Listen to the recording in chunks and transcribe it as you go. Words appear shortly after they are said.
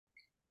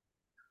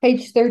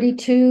Page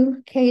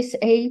 32, Case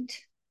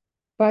 8,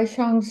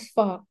 Baishang's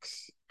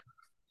Fox.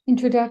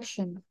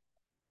 Introduction.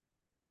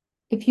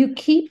 If you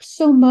keep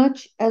so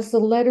much as the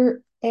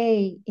letter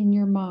A in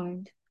your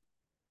mind,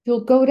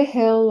 you'll go to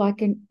hell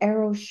like an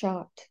arrow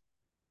shot.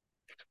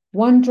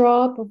 One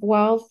drop of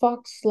wild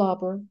fox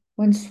slobber,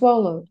 when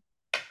swallowed,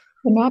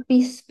 cannot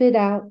be spit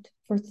out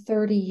for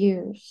 30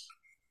 years.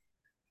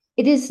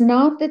 It is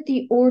not that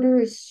the order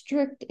is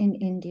strict in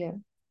India.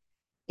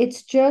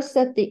 It's just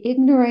that the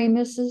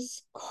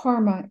ignoramus's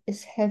karma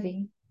is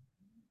heavy.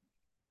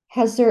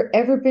 Has there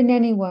ever been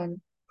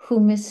anyone who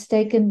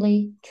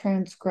mistakenly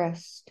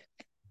transgressed?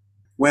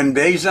 When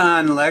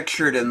Bazan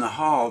lectured in the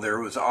hall, there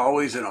was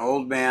always an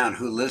old man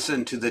who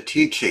listened to the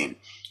teaching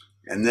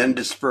and then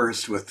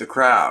dispersed with the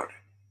crowd.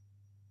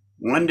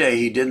 One day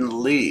he didn't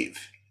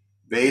leave.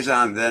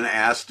 Bazan then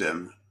asked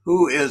him,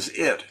 "Who is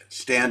it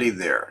standing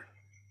there?"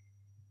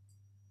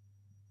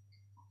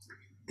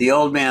 The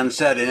old man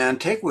said, "In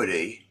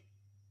antiquity,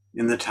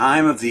 in the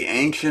time of the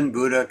ancient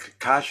Buddha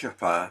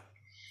Kashyapa,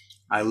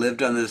 I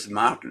lived on this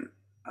mountain."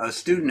 A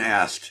student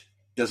asked,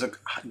 "Does a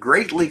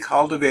greatly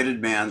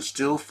cultivated man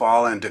still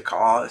fall into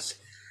cause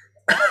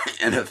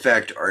and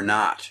effect or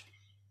not?"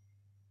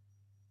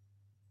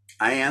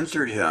 I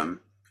answered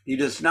him, "He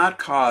does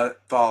not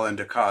fall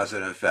into cause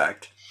and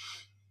effect.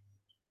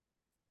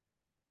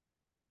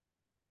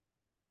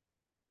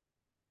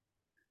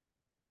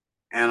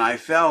 And I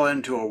fell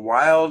into a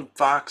wild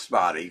fox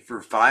body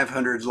for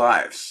 500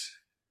 lives.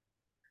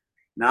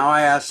 Now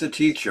I ask the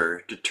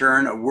teacher to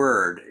turn a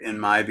word in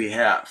my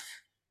behalf."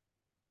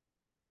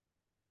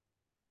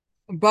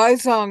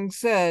 Baizong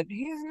said,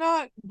 "He is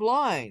not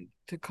blind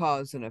to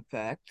cause and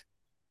effect."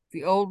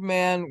 The old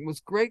man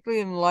was greatly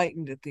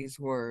enlightened at these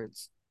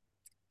words.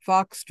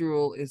 Fox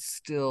drool is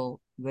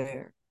still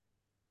there.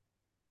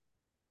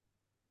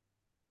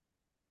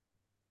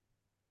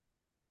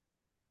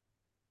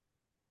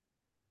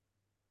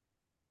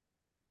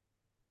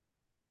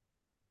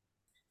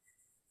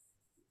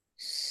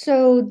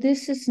 So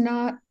this is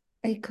not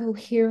a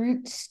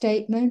coherent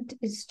statement.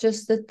 It's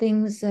just the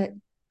things that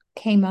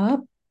came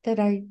up that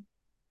I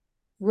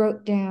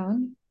wrote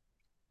down.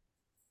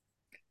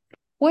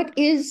 What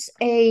is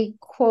a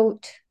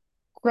quote,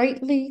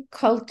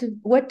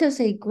 what does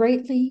a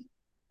greatly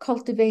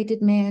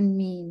cultivated man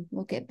mean?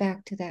 We'll get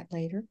back to that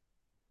later.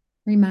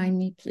 Remind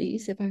me,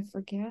 please, if I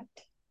forget.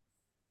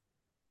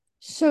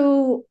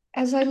 So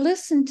as I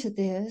listened to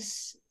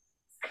this,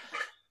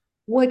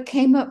 what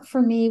came up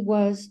for me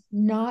was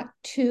not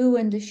to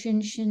and the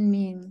Shin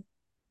Ming.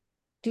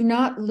 Do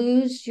not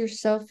lose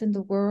yourself in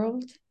the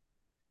world.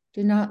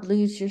 Do not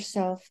lose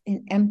yourself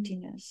in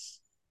emptiness.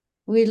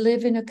 We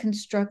live in a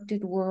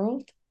constructed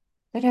world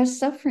that has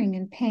suffering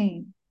and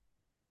pain.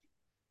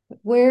 But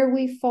where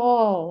we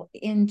fall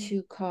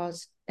into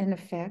cause and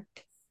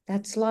effect,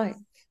 that's life.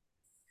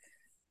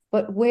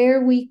 But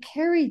where we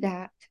carry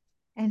that,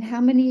 and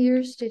how many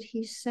years did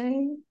he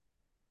say?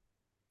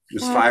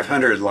 It's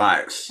 500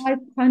 lives.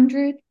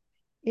 500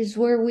 is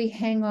where we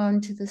hang on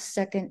to the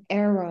second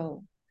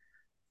arrow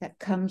that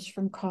comes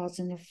from cause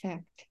and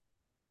effect.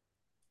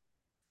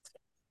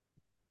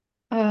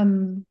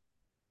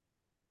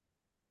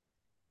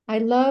 I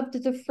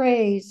loved the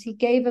phrase, he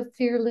gave a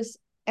fearless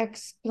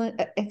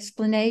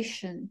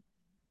explanation,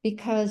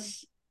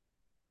 because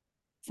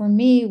for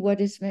me, what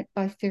is meant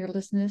by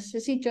fearlessness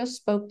is he just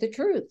spoke the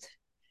truth.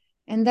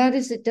 And that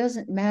is, it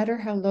doesn't matter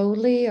how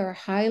lowly or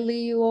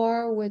highly you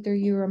are, whether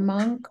you're a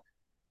monk,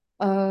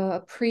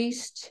 a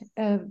priest,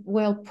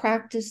 well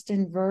practiced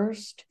and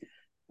versed,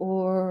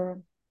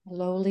 or a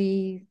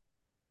lowly,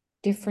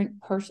 different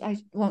person. I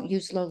won't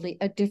use lowly,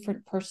 a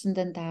different person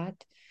than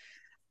that.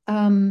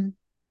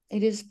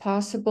 It is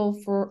possible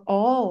for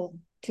all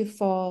to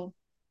fall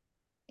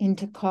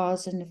into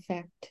cause and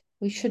effect.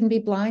 We shouldn't be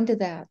blind to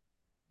that.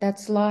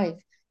 That's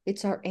life.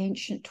 It's our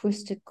ancient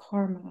twisted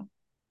karma.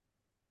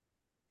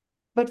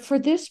 But for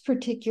this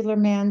particular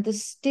man, the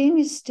sting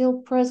is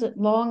still present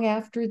long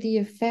after the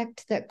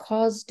effect that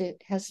caused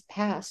it has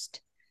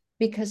passed,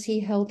 because he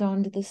held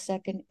on to the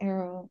second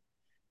arrow.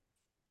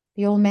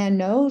 The old man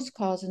knows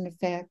cause and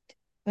effect,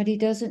 but he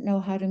doesn't know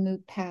how to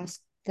move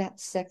past that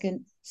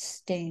second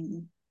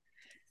sting.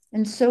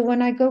 And so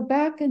when I go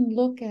back and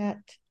look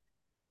at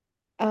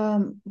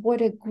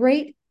what a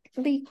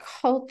greatly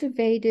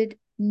cultivated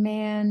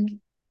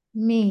man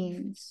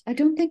means, I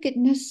don't think it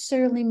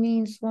necessarily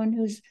means one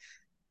who's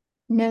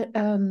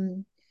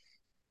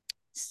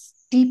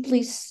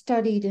deeply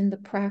studied in the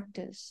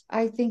practice.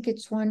 I think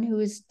it's one who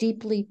is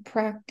deeply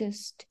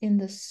practiced in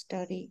the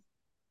study.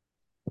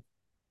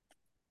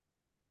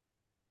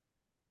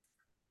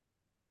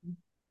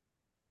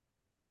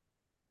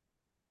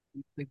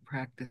 We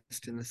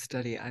practiced in the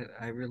study.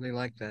 I really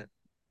like that.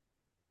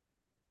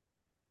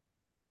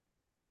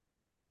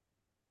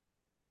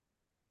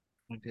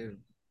 I do.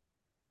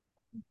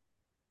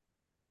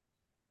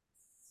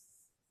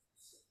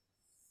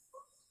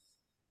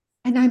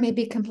 And I may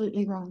be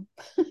completely wrong.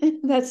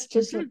 That's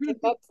just what came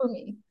up for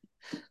me.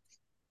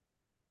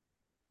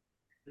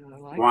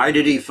 Why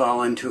did he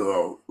fall into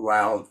a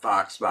wild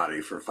fox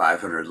body for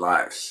 500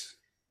 lives?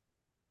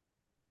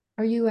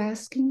 Are you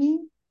asking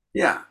me?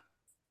 Yeah.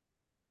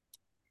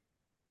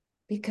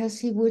 Because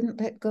he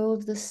wouldn't let go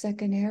of the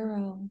second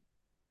arrow.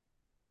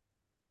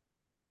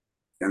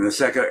 And the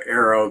second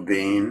arrow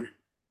being?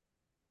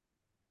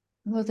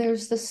 Well,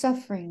 there's the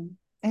suffering,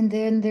 and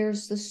then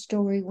there's the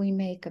story we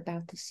make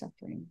about the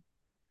suffering.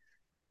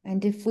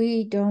 And if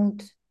we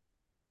don't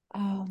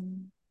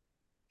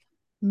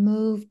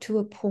move to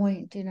a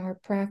point in our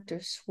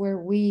practice where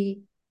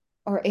we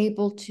are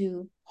able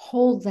to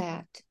hold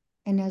that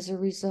and as a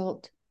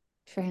result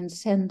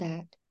transcend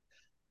that,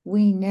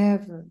 we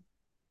never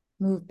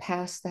move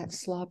past that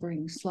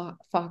slobbering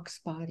fox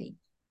body.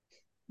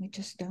 We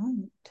just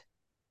don't.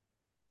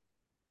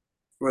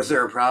 Was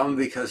there a problem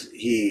because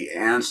he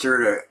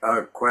answered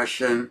a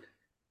question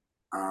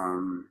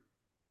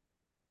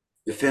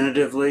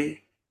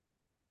definitively?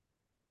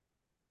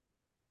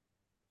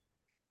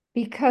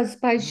 Because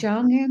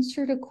Baizhang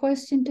answered a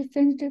question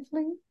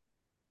definitively?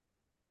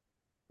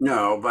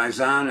 No,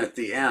 Baizan at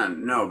the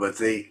end. No, but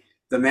the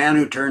man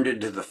who turned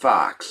into the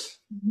fox.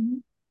 Mm-hmm.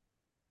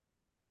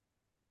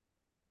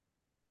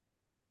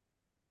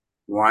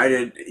 Why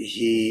did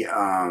he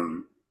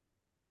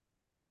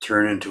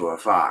turn into a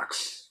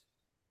fox?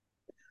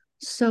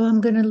 So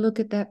I'm going to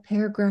look at that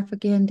paragraph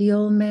again. The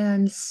old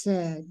man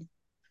said,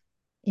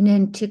 in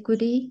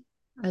antiquity,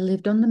 I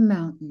lived on the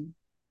mountain,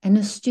 and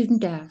a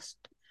student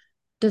asked,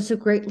 does a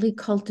greatly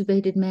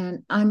cultivated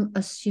man, I'm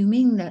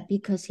assuming that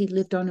because he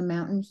lived on a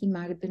mountain, he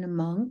might have been a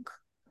monk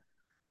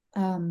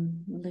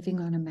living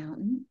on a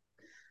mountain,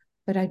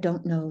 but I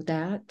don't know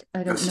that. I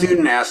The don't know.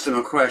 student asked him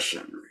a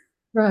question.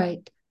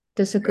 Right.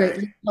 Does a Okay.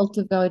 greatly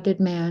cultivated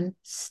man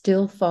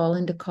still fall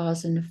into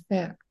cause and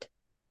effect?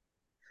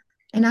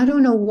 And I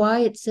don't know why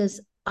it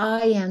says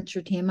I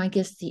answered him. I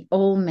guess the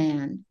old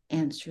man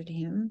answered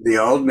him. The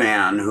old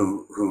man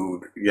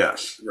who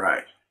yes,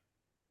 right.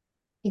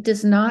 He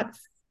does not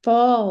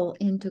fall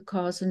into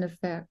cause and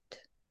effect.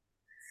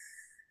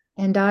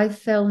 And I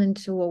fell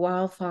into a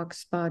wild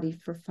fox body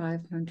for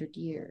 500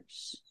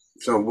 years.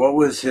 So what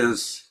was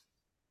his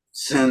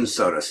sin,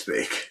 so to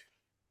speak?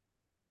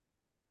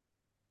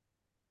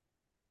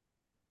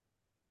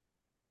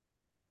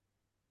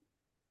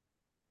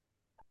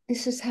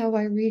 This is how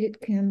I read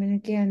it, Kim. And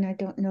again, I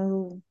don't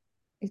know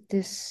if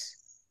this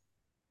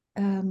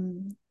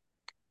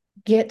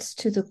gets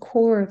to the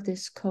core of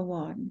this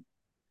koan.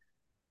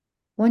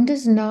 One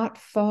does not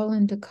fall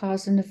into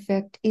cause and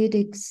effect. It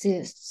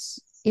exists.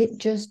 It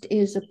just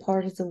is a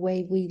part of the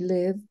way we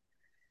live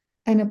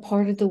and a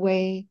part of the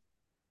way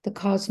the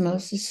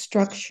cosmos is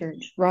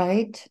structured,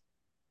 right?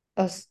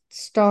 A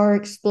star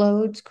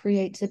explodes,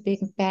 creates a big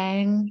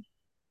bang.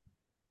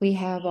 We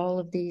have all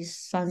of these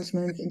suns,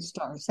 moons, and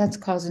stars. That's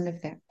cause and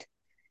effect.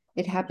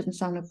 It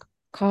happens on a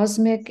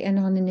cosmic and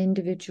on an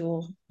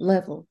individual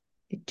level.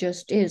 It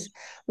just is.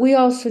 We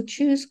also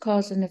choose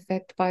cause and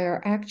effect by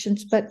our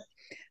actions, but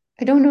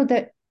I don't know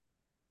that.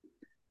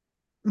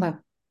 Well,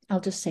 I'll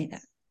just say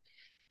that.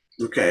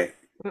 Okay.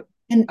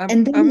 And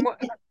then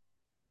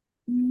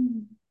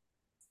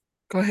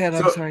Go ahead.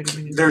 I'm So sorry to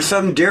be. there's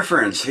some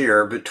difference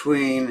here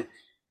between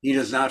he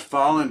does not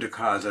fall into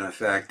cause and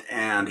effect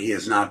and he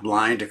is not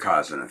blind to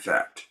cause and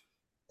effect.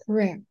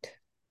 correct.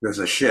 There's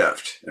a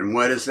shift. And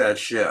what is that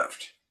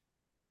shift?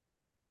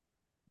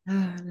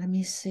 Let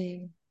me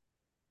see.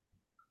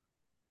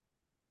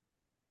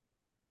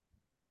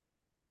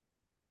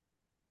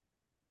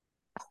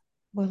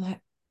 Well,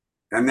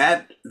 And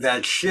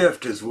that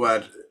shift is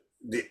what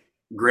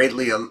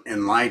greatly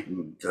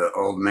enlightened the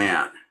old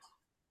man.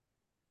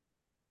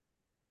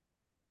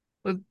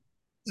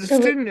 The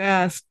so student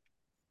asked,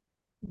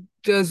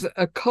 does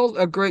a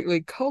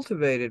greatly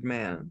cultivated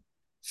man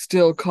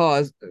still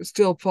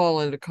fall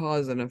into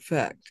cause and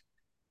effect?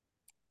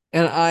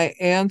 And I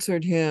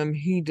answered him,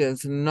 he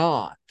does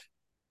not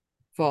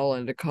fall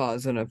into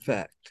cause and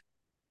effect.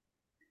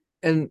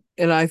 And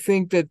I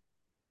think that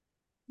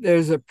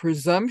there's a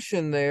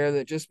presumption there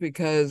that just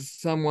because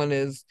someone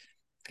is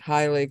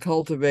highly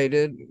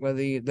cultivated,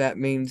 whether that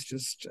means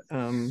just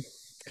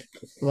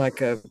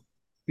like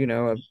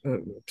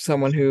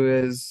someone who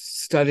has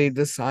studied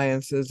the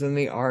sciences and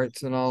the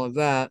arts and all of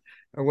that,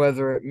 or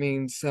whether it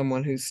means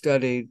someone who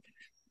studied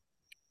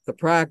the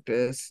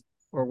practice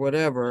or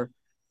whatever,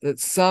 that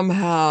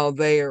somehow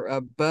they are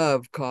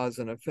above cause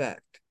and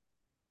effect.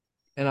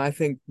 And I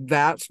think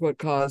that's what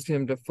caused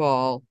him to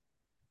fall,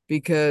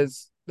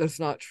 because that's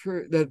not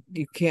true. That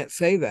you can't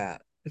say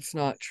that. It's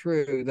not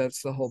true.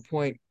 That's the whole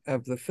point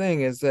of the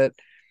thing, is that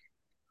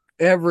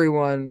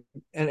everyone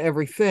and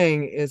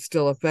everything is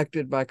still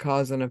affected by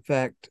cause and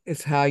effect.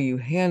 It's how you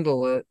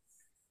handle it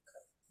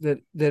that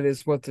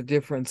is what the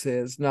difference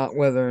is, not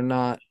whether or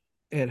not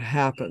it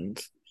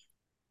happens.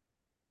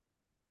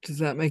 Does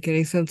that make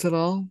any sense at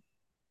all?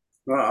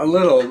 Well, a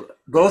little.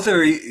 Both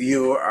of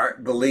you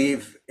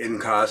believe in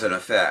cause and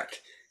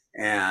effect.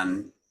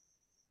 And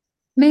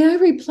may I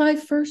reply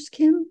first,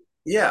 Kim?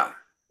 yeah.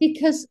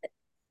 Because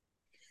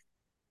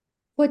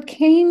what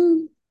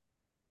came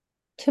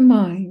to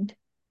mind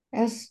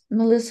as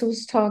Melissa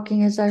was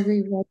talking, as I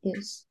reread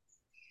this,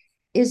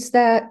 is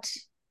that,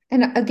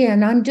 and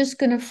again, I'm just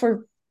going to,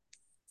 for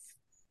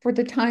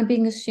the time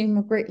being, assume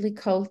a greatly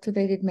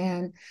cultivated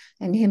man,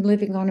 and him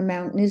living on a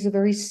mountain is a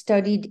very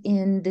studied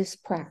in this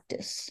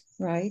practice,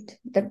 right?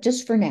 That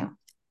just for now.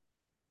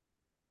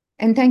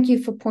 And thank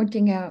you for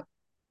pointing out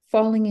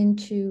falling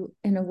into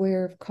and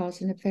aware of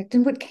cause and effect.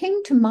 And what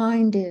came to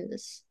mind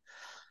is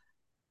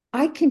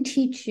I can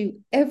teach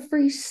you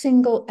every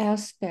single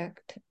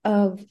aspect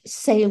of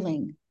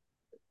sailing,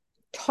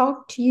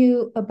 talk to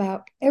you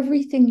about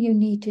everything you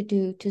need to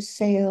do to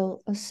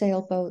sail a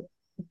sailboat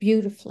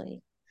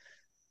beautifully.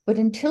 But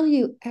until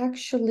you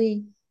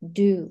actually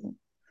do,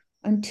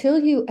 until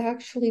you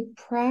actually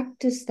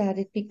practice that,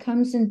 it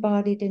becomes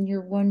embodied and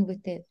you're one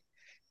with it.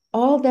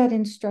 All that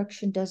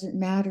instruction doesn't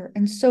matter.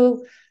 And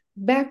so,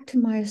 back to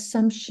my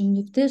assumption,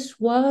 if this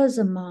was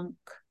a monk,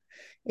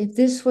 if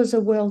this was a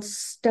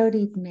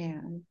well-studied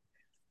man,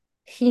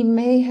 he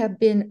may have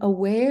been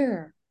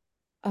aware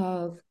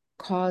of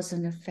cause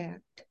and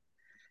effect.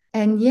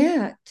 And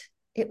yet,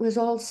 it was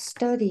all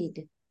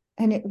studied,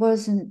 and it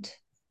wasn't,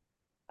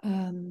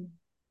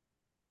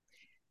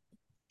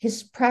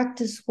 his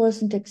practice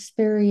wasn't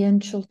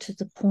experiential to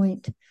the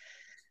point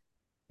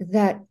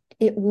that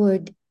it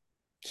would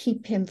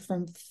keep him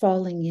from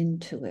falling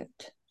into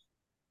it.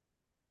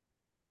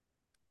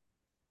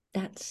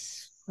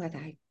 That's what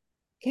I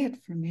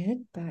get from it,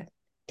 but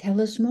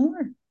tell us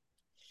more.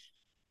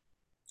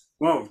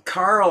 Well,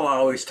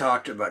 Carl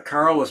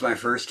was my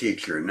first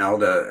teacher.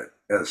 Nelda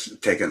has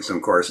taken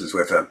some courses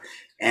with him.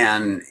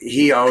 And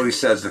he always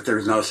says that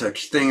there's no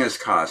such thing as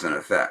cause and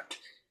effect.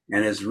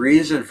 And his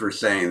reason for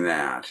saying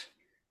that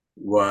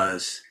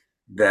was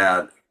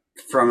that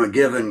from a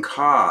given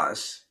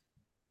cause,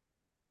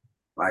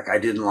 like I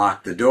didn't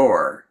lock the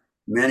door,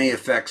 many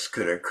effects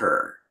could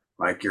occur.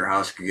 Like your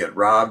house could get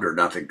robbed or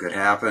nothing could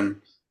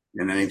happen,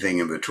 and anything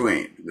in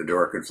between. The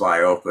door could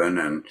fly open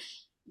and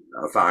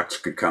a fox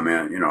could come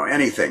in,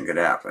 anything could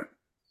happen.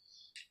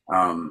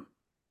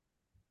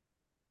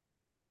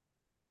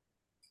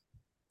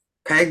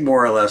 Peg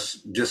more or less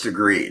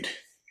disagreed.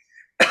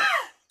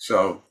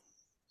 So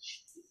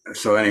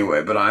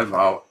anyway, but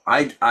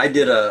I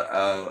did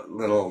a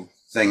little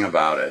thing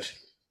about it.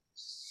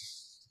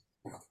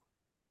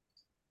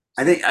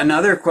 I think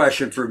another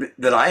question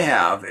that I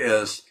have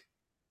is,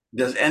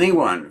 does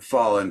anyone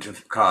fall into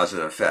cause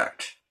and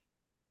effect?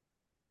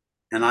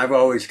 And I've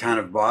always kind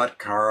of bought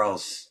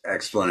Carl's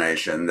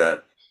explanation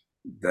that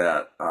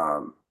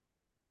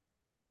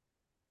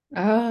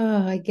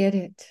I get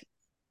it.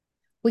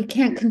 We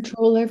can't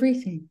control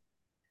everything.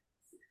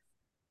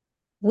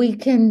 We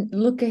can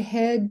look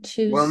ahead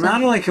to well,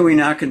 not only can we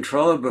not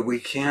control it, but we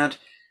can't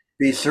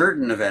be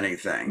certain of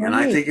anything. Right. And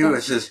I think it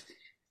was just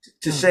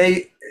to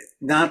say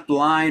not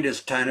blind is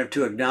kind of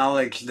to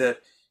acknowledge that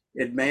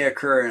it may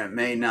occur and it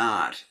may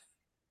not.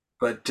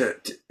 But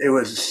it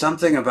was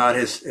something about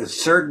his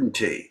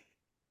certainty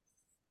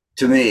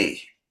to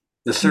me,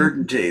 the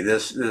certainty,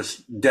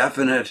 this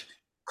definite,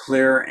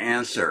 clear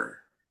answer.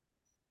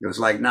 It was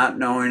like not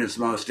knowing is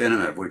most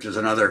intimate, which is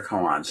another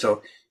koan.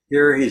 So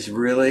here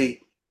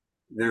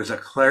there's a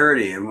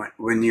clarity. And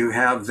when you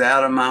have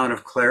that amount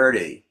of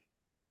clarity,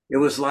 it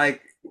was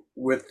like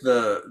with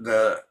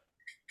the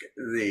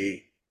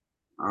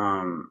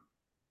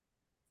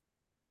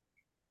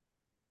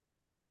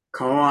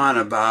koan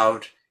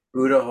about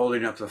Buddha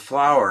holding up the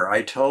flower.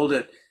 I told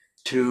it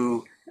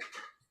to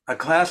a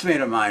classmate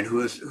of mine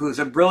who's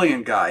a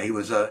brilliant guy. He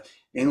was a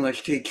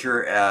English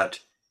teacher at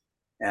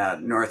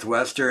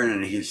Northwestern,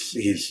 and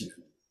he's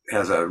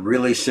has a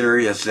really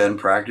serious Zen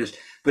practice.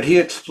 But he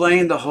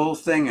explained the whole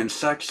thing in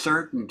such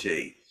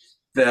certainty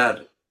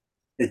that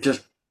it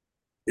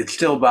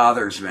still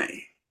bothers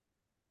me.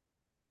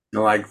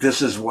 Like,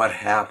 this is what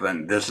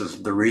happened. This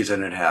is the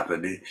reason it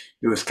happened. It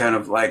was kind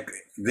of like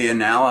the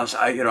analysis.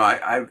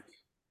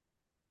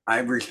 I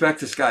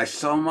respect this guy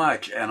so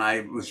much, and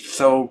I was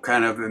so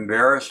kind of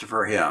embarrassed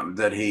for him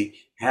that he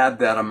had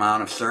that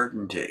amount of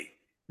certainty.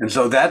 And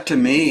so that to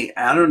me,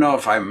 I don't know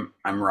if I'm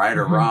right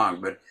or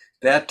wrong, but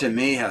that to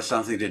me has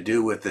something to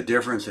do with the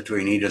difference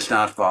between he does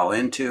not fall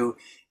into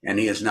and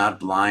he is not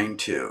blind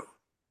to.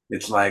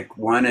 It's like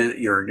one is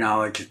you're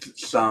acknowledged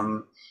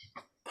some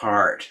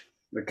part.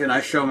 But can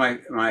I show my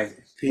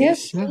piece?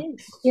 Yes,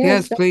 please.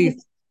 Yes, please.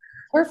 Makes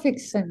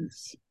perfect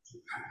sense.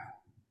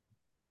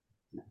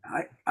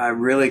 I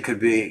really could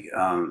be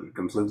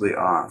completely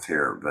off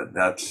here, but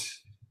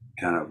that's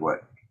kind of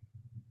what.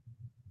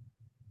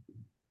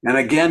 And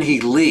again,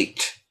 he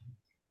leaked,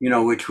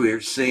 which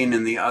we've seen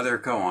in the other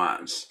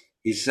koans.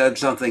 He said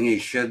something he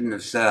shouldn't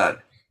have said,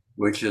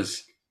 which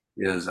is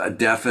a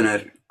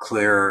definite,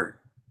 clear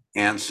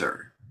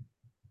answer.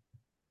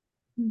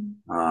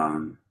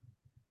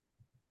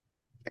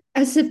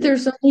 As if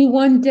there's only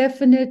one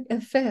definite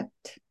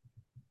effect.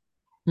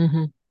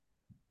 Mm-hmm.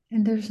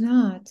 And there's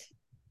not.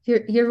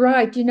 You're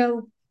right.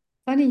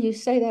 Funny you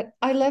say that.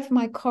 I left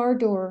my car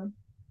door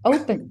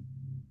open,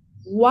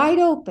 wide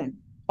open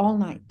all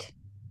night.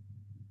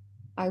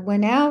 I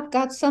went out,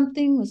 got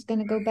something, was going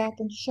to go back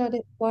and shut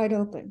it wide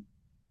open.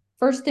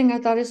 First thing I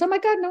thought is, oh my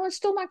God, no one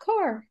stole my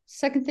car.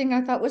 Second thing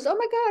I thought was, oh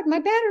my God, my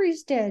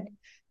battery's dead.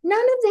 None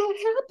of that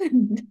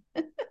happened.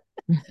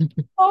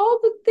 All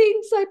the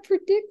things I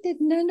predicted,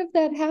 none of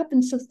that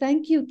happened. So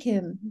thank you,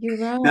 Kim. You're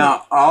right.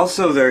 Now,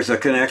 also, there's a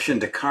connection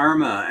to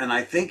karma, and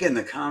I think in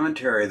the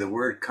commentary the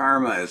word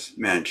karma is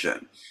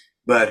mentioned,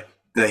 but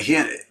the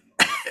hint.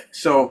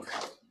 So,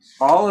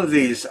 all of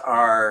these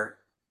are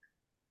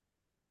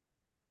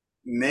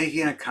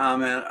making a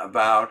comment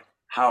about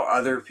how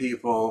other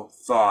people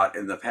thought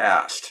in the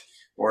past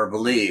or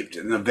believed.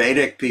 And the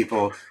Vedic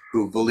people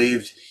who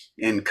believed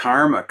in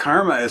karma,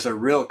 karma is a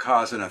real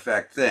cause and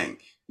effect thing.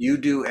 You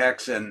do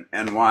X and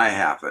Y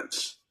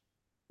happens.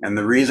 And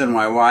the reason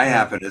why Y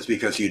happened is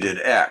because you did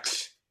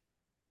X.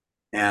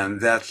 And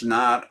that's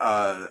not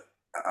a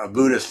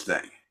Buddhist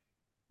thing.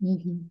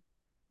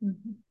 Mm-hmm.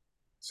 Mm-hmm.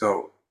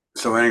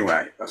 So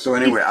anyway,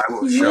 I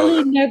will You show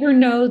really them. never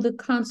know the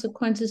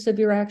consequences of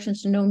your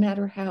actions, no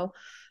matter how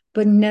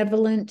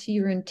benevolent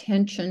your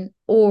intention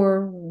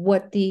or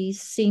what the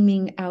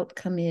seeming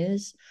outcome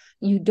is.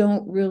 You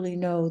don't really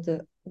know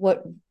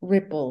what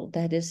ripple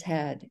that has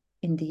had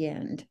in the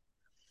end.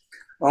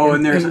 Oh, and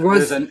And there's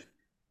was a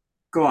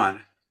go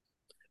on.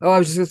 I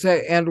was just gonna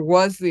say, and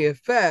was the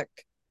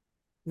effect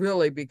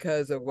really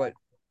because of what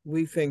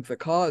we think the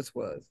cause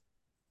was?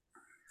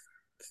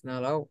 It's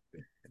not all.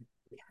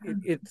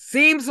 It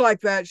seems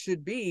like that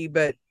should be,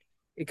 but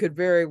it could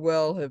very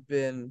well have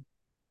been.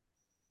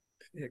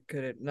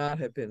 Could it not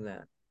have been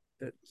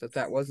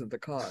that wasn't the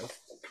cause?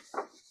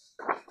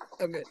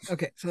 Okay,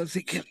 okay. So let's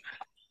see, Kim.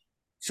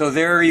 So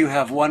there you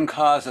have one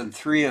cause and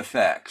three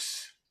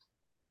effects.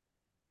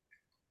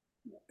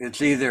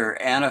 It's either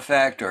an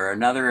effect or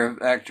another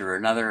effect or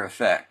another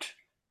effect.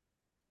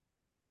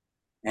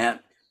 And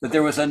but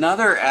there was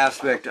another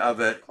aspect of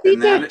it, Read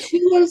and that that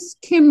to us,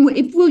 Kim.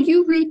 Will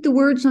you read the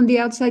words on the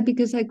outside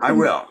because I I couldn't?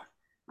 will.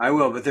 I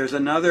will, but there's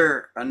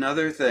another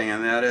thing,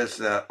 and that is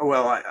that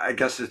well, I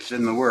guess it's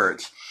in the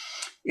words.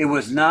 It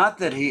was not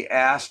that he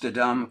asked a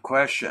dumb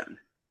question.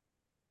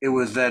 It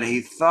was that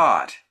he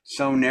thought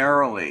so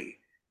narrowly,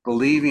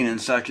 believing in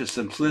such a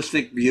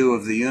simplistic view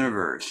of the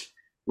universe,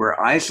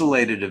 where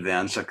isolated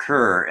events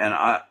occur and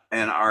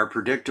are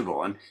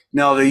predictable. And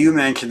Nelda, you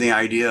mentioned the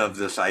idea of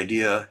this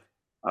idea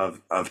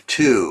of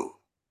two,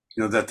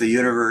 that the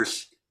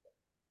universe,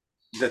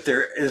 that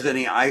there is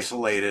any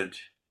isolated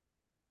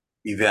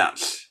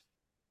events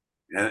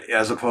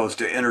as opposed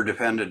to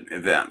interdependent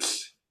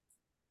events.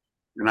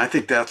 And I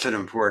think that's an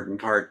important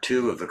part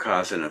too of the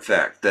cause and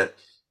effect.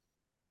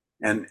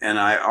 And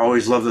I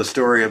always love the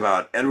story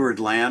about Edward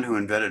Land, who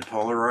invented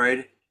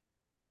Polaroid.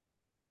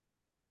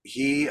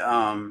 He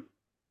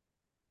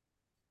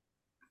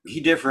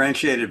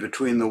differentiated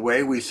between the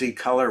way we see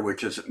color,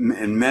 which is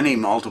in many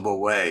multiple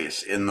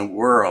ways in the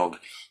world,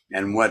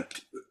 and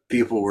what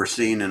people were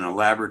seeing in a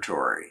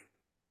laboratory.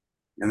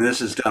 And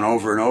this is done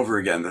over and over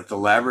again. That the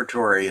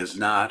laboratory is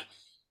not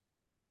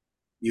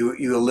you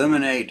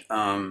eliminate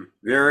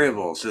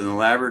variables in the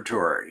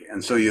laboratory,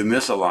 and so you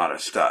miss a lot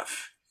of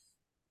stuff.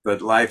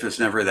 But life is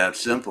never that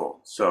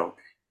simple. So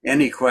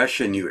any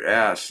question you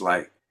ask,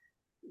 like,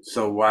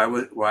 so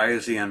why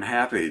is he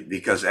unhappy?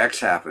 Because X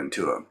happened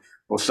to him.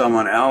 Well,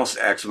 someone else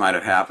X might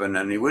have happened,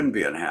 and he wouldn't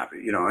be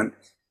unhappy,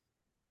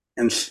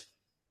 And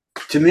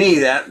to me,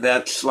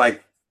 that's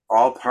like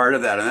all part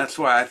of that, and that's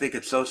why I think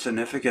it's so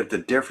significant the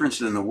difference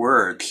in the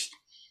words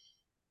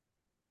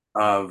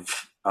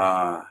of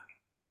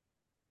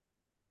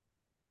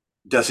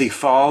does he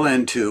fall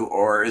into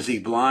or is he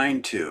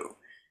blind to?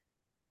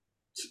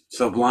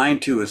 So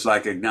blind to is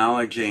like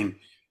acknowledging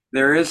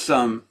there is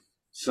some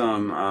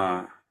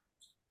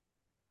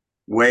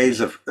ways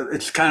of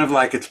it's kind of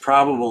like it's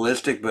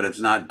probabilistic, but it's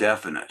not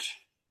definite.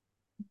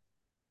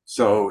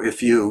 So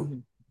if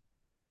you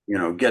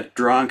get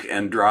drunk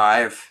and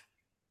drive,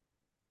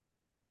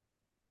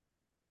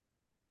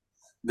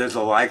 there's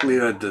a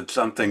likelihood that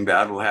something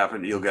bad will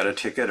happen. You'll get a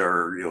ticket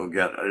or you'll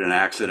get an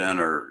accident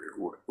or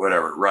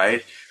whatever,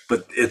 right?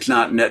 But it's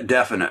not net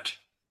definite.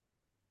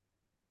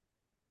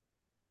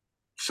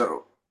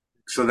 So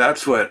so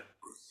that's what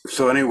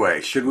so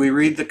anyway, should we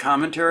read the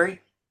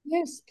commentary?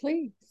 Yes,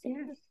 please.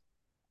 Yes.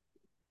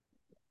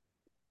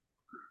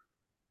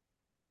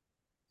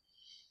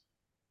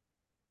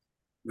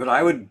 But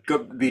I would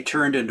be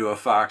turned into a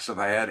fox if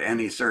I had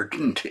any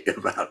certainty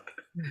about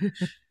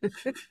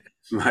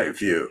my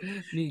view.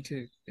 Me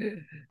too.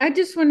 I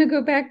just want to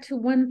go back to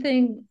one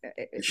thing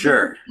because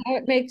Sure.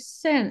 it makes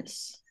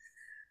sense.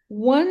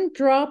 One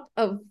drop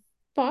of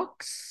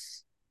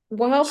fox,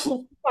 wild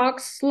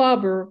fox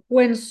slobber,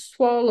 when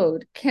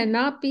swallowed,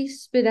 cannot be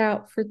spit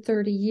out for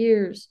 30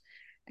 years.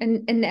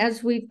 And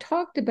as we've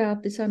talked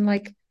about this, I'm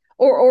like,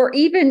 or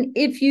even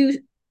if you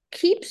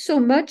keep so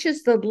much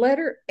as the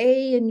letter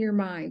A in your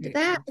mind,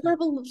 that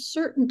level of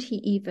certainty,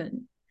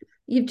 even,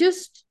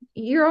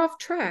 you're off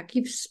track.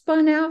 You've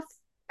spun out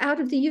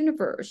of the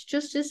universe,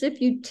 just as if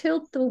you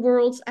tilt the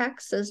world's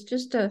axis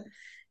just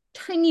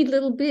tiny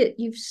little bit,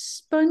 you've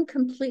spun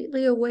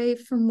completely away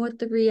from what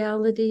the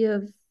reality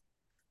of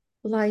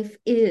life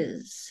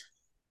is.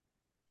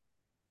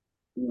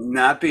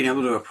 Not being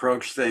able to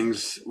approach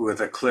things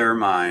with a clear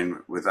mind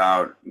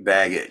without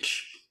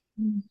baggage.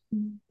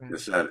 Mm-hmm.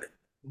 Just that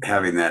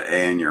having that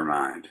A in your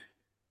mind.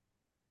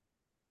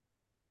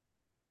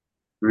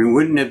 I mean,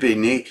 wouldn't it be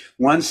neat?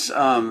 Once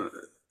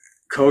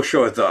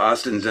Kosho at the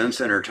Austin Zen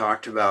Center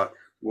talked about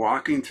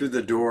walking through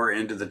the door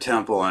into the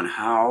temple and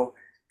how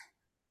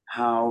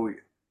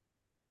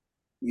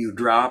you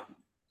drop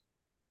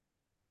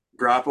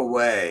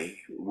away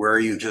where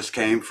you just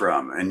came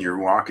from and you're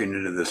walking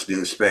into this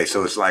new space.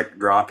 So it's like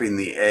dropping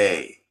the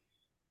A,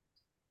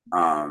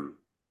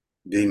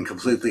 being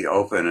completely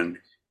open.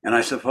 And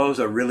I suppose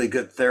a really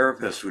good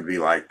therapist would be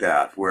like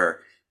that, where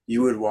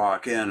you would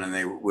walk in and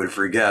they would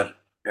forget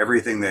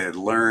everything they had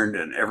learned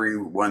and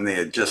everyone they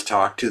had just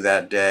talked to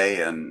that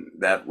day and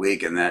that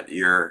week and that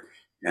year,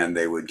 and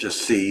they would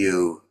just see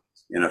you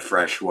in a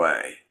fresh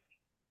way.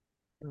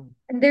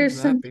 And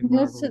there's That'd be something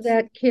else to marvelous.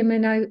 that, Kim,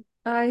 and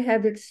I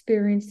have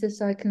experienced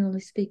this. I can only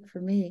speak for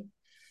me.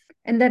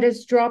 And that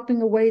is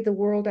dropping away the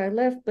world I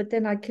left, but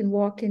then I can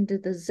walk into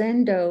the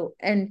Zendo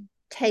and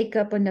take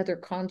up another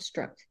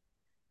construct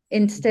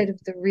instead of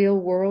the real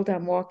world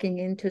I'm walking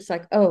into. It's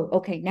like, oh,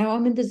 okay, now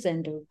I'm in the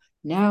Zendo.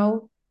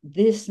 Now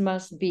this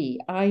must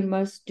be, I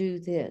must do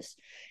this.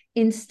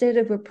 Instead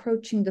of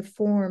approaching the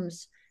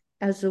forms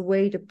as a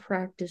way to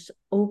practice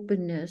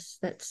openness,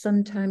 that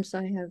sometimes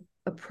I have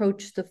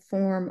approached the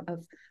form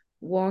of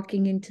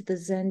walking into the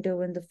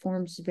Zendo and the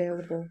forms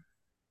available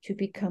to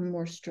become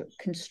more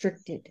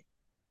constricted.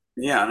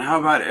 Yeah, and how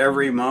about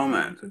every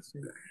moment?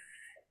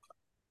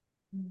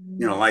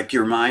 You know, like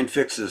your mind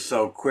fixes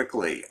so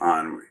quickly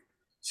on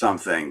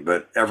something,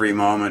 but every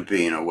moment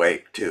being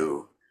awake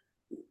to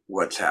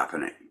what's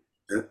happening.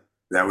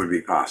 That would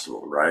be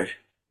possible, right?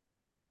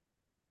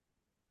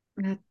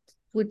 That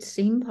would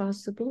seem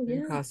possible,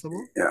 yeah.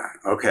 Impossible. Yeah,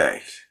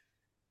 okay.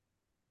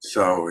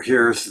 So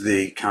here's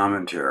the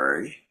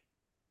commentary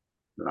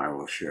that I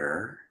will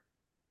share.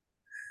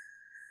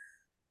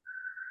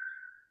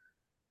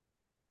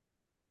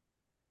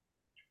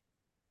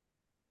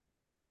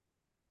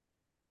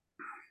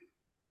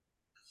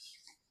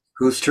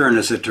 Whose turn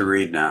is it to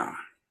read now?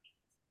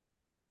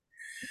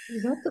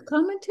 Is that the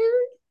commentary?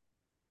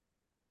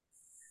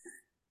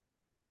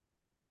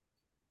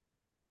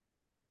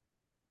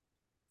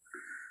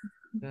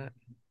 That,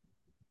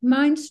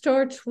 Mine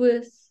starts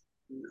with.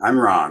 I'm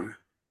wrong.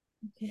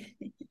 I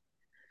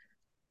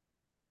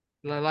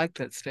like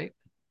that statement.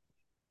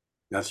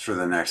 That's for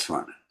the next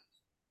one.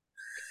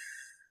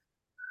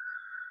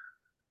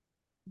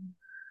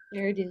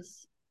 There it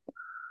is.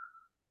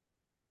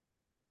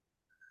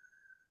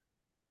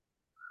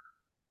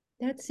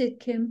 That's it,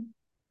 Kim.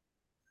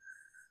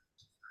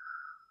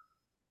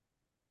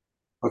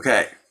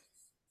 Okay.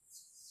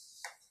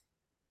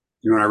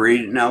 You want to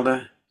read it,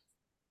 Nelda?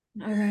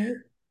 All right.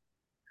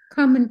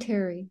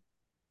 Commentary.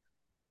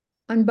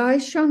 On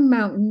Baishang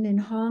Mountain in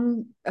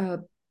Hong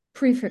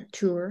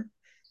Prefecture,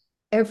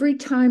 every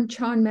time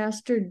Chan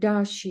Master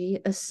Dashi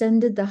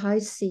ascended the high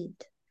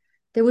seat,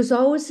 there was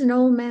always an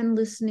old man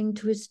listening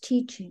to his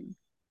teaching.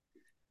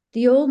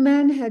 The old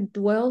man had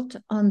dwelt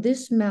on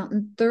this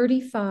mountain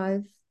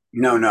 35.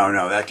 No.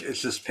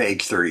 It's just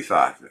page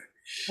 35.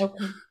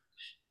 Okay.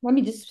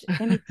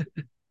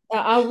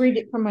 I'll read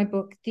it from my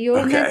book.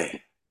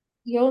 Okay.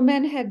 The old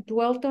man had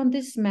dwelt on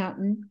this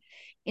mountain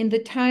in the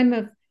time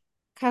of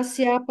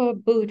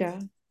Kasyapa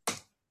Buddha.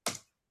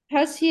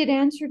 Because he had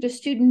answered a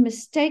student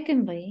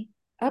mistakenly,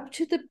 up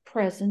to the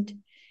present,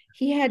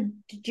 he had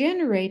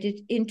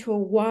degenerated into a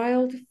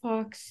wild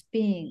fox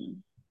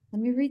being.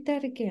 Let me read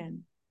that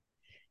again.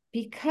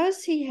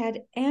 Because he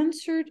had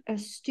answered a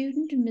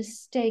student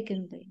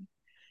mistakenly,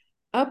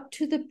 up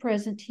to the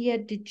present, he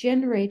had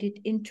degenerated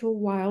into a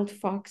wild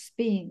fox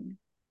being.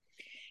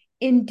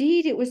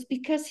 Indeed, it was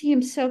because he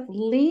himself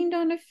leaned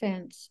on a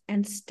fence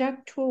and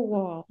stuck to a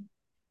wall,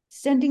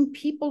 sending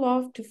people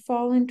off to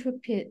fall into a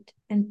pit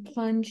and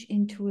plunge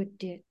into a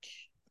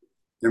ditch.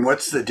 And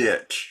what's the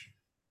ditch?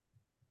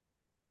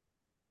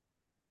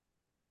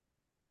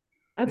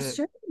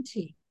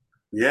 Absurdity.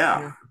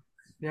 Yeah.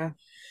 Yeah.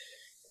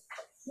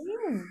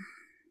 Yeah.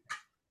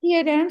 He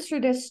had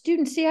answered a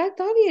student. See, I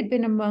thought he had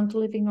been a monk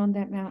living on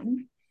that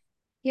mountain.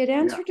 He had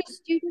answered a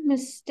student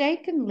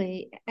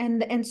mistakenly,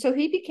 and so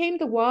he became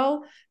the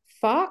wild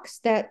fox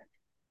that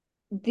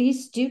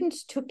these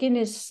students took in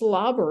as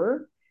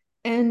slobber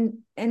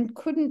and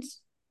couldn't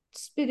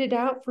spit it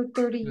out for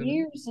 30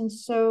 years. And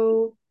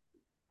so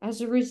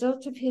as a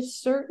result of his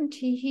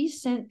certainty, he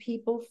sent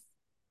people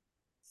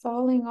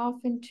falling off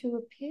into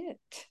a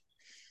pit.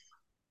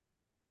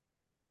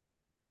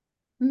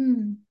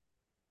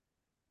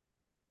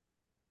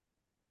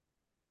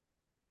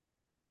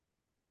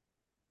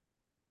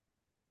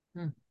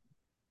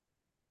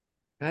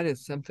 That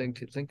is something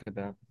to think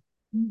about.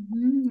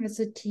 As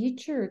a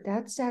teacher,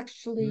 that's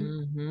actually,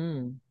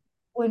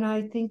 when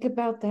I think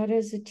about that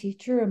as a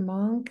teacher, a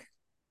monk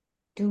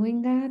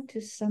doing that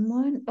to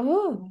someone,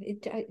 oh,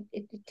 it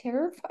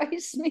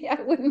terrifies me.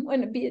 I wouldn't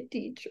want to be a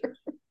teacher.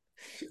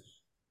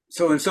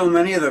 So in so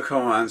many of the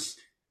koans,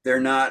 they're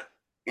not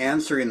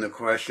answering the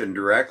question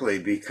directly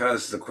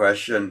because the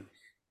question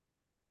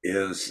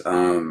is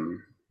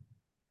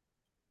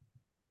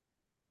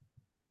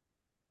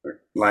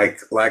like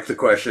the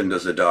question,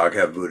 does a dog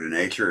have Buddha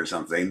nature or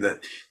something,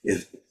 that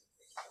is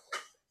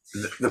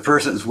the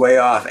person's way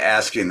off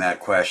asking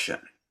that question.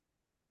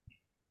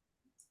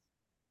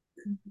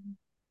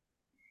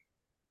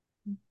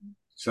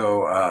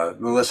 So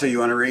Melissa, you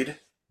want to read?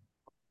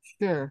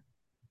 Sure.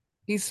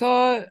 He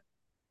saw,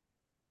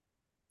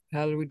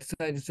 how did we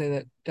decide to say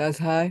that?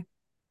 Dazhai?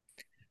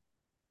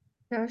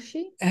 Does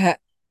she?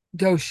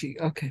 Doshi.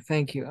 Okay,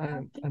 thank you.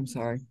 I'm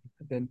sorry.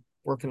 I've been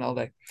working all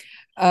day.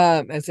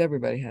 As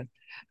everybody had.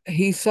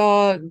 He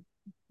saw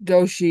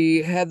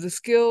Doshi had the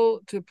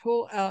skill to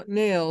pull out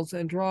nails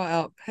and draw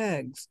out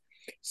pegs.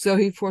 So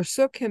he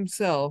forsook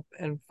himself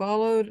and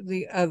followed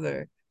the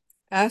other,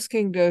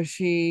 asking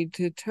Doshi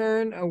to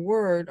turn a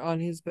word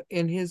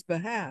in his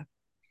behalf.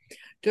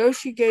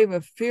 Doshi gave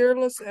a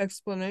fearless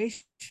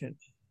explanation,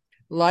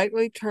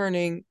 lightly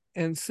turning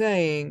and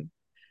saying,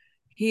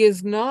 "He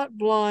is not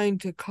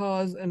blind to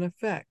cause and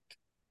effect."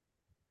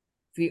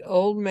 The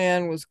old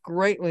man was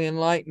greatly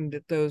enlightened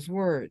at those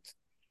words.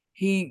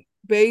 He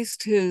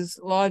based his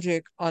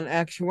logic on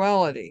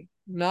actuality.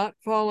 Not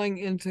falling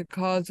into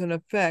cause and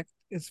effect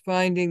is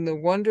finding the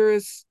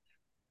wondrous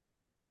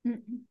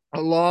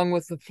along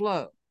with the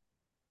flow.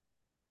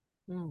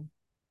 Oh,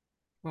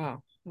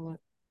 wow.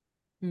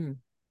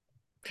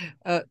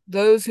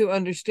 Those who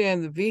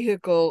understand the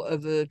vehicle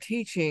of the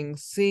teaching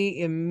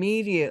see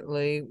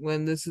immediately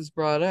when this is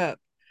brought up.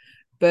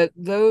 But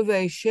though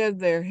they shed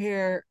their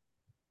hair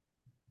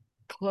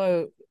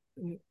clothes,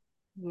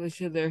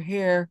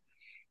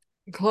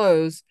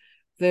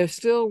 they're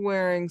still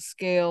wearing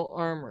scale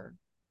armor.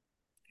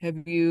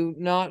 Have you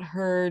not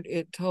heard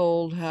it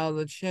told how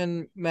the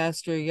Chen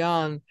Master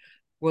Yan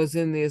was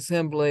in the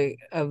assembly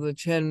of the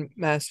Chen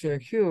Master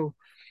Hu?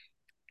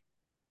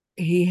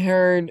 He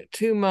heard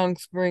two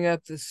monks bring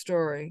up this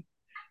story.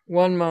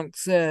 One monk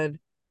said,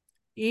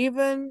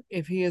 "Even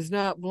if he is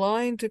not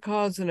blind to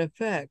cause and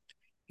effect,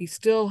 he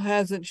still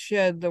hasn't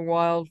shed the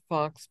wild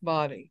fox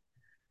body."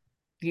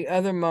 The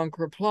other monk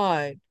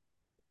replied,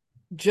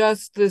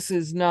 just this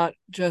is not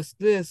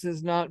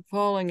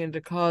falling into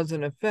cause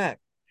and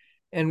effect.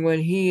 And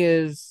when he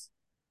has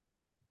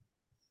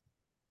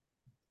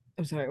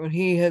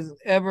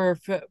ever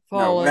No,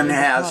 fallen when into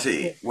has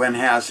he? When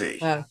has he?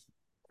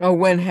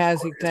 When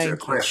has he? It's a Thank you.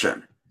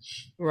 question.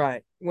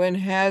 Right. When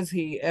has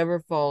he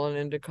ever fallen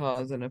into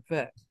cause and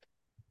effect?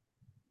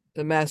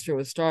 The master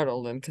was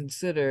startled and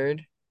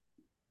considered.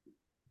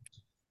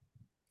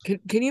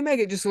 Can you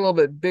make it just a little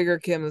bit bigger,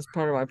 Kim? That's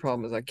part of my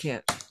problem is I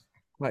can't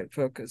quite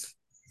focus.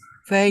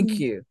 Thank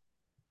you.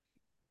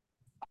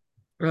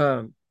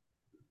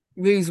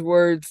 These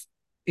words,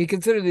 he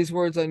considered these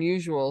words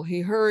unusual.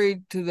 He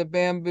hurried to the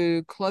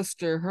bamboo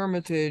cluster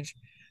hermitage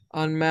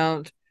on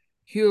Mount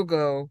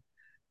Hugo.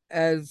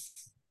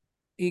 As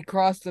he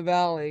crossed the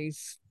valley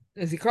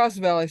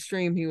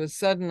stream, he was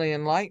suddenly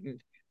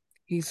enlightened.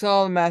 He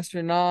saw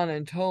Master Nan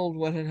and told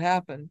what had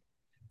happened.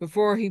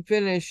 Before he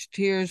finished,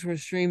 tears were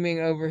streaming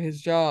over his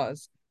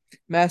jaws.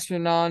 Master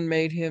Nan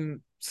made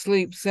him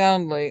sleep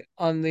soundly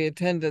on the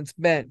attendant's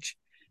bench,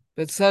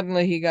 but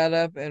suddenly he got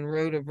up and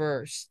wrote a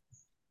verse.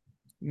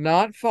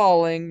 Not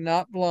falling,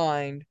 not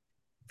blind.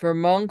 For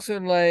monks or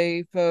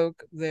lay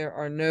folk, there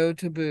are no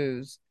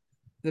taboos.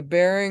 The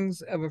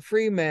bearings of a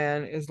free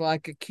man is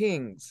like a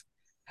king's.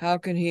 How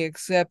can he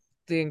accept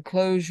the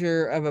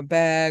enclosure of a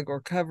bag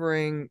or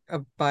covering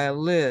by a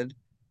lid?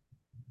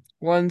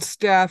 One's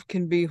staff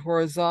can be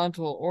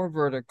horizontal or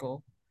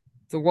vertical.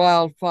 The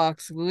wild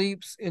fox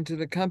leaps into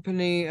the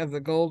company of the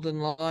golden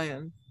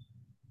lion.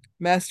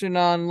 Master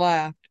Nan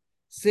laughed,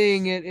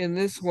 seeing it in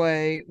this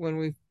way when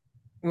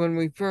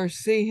we first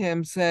see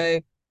him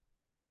say,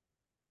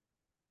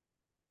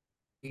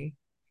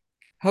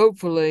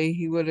 hopefully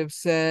he would have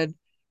said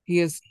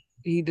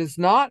he does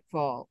not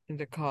fall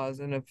into cause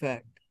and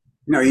effect.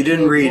 No, you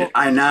didn't read.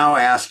 I now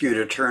ask you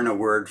to turn a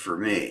word for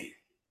me.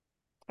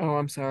 Oh,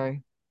 I'm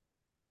sorry.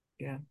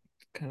 Yeah,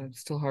 kind of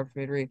still hard for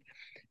me to read.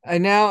 I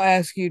now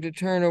ask you to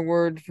turn a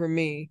word for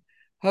me.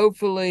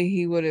 Hopefully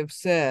he would have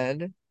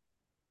said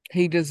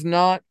he does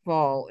not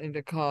fall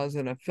into cause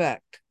and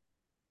effect,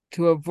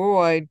 to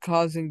avoid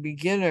causing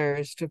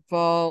beginners to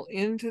fall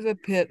into the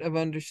pit of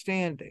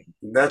understanding.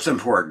 That's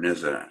important,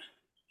 isn't it?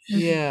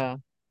 Yeah.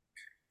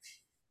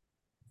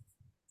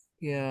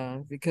 Yeah,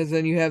 because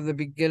then you have the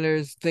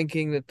beginners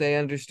thinking that they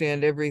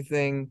understand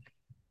everything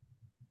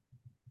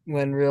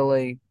when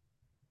really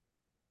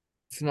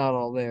it's not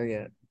all there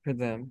yet for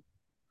them.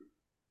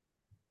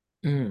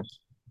 In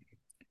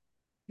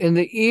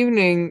the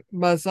evening,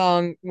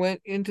 Bazang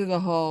went into the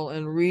hall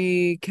and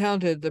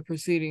recounted the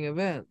preceding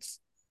events.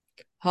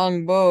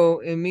 Hang Bo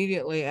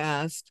immediately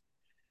asked.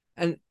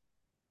 An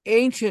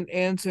ancient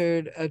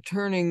answered a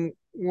turning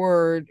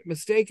word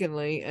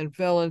mistakenly and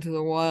fell into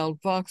the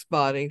wild fox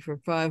body for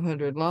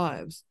 500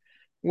 lives?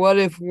 What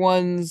if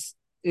one's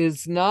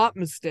is not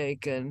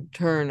mistaken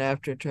turn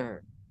after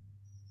turn?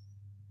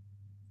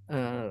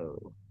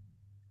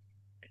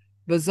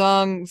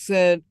 Bazong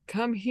said,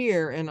 "Come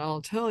here and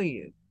I'll tell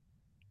you."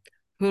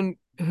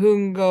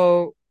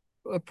 Hungo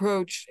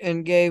approached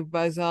and gave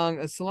Bazong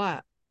a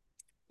slap.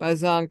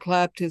 Bazong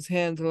clapped his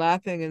hands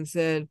laughing and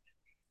said,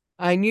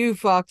 "I knew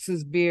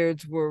foxes'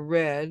 beards were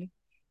red.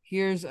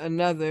 Here's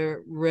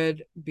another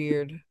red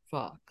beard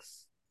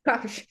fox."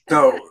 Gosh.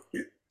 So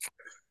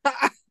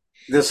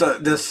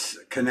this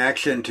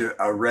connection to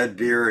a red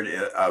beard,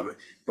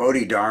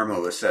 Bodhidharma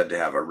was said to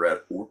have a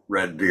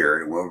red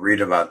beard. We'll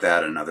read about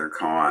that in other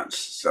koans.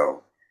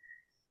 So,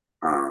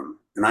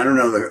 and I don't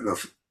know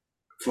the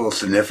full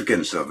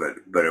significance of it,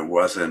 but it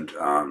wasn't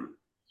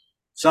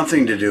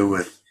something to do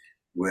with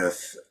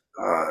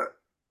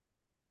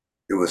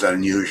it was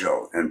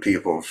unusual, and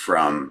people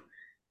from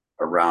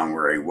around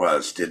where he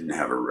was didn't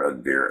have a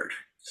red beard.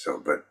 So,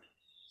 but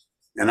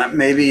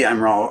maybe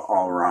I'm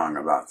all wrong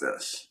about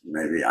this.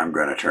 Maybe I'm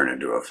going to turn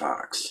into a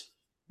fox.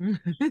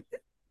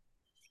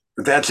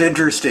 But that's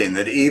interesting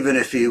that even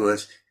if he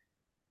was,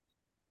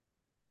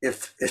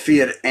 if he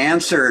had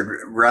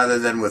answered rather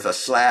than with a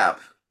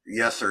slap,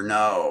 yes or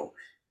no,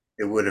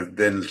 it would have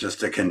been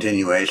just a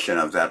continuation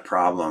of that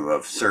problem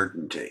of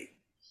certainty.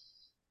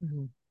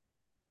 Mhm.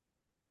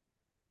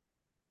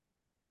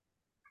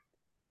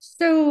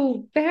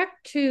 So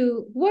back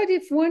to what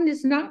if one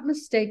is not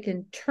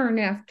mistaken turn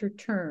after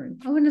turn?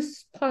 I want to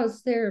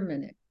pause there a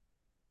minute.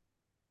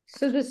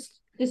 So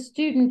the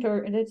student,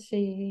 or let's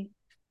see,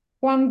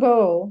 Huang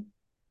Bo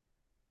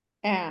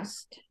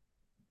asked,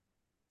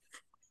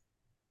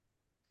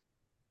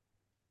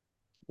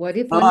 what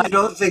if one I is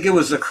don't think it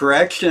was the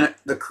correction,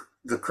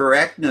 the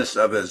correctness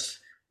of his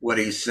what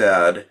he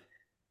said,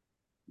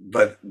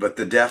 but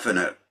the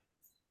definite.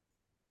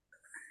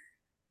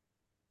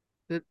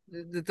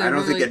 I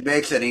don't think it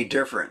makes any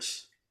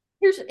difference.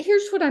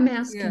 here's what I'm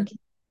asking.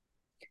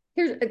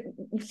 Yeah.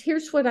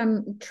 Here's what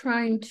I'm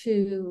trying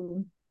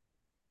to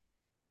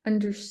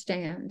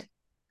understand.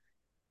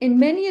 In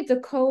many of the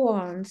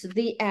koans,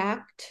 the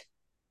act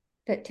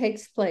that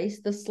takes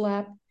place, the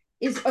slap,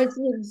 is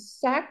the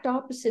exact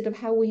opposite of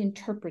how we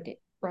interpret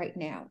it right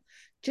now.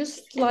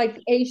 Just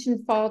like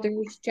Asian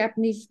fathers,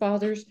 Japanese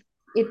fathers,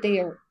 if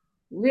they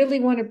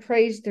really want to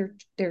praise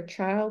their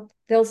child,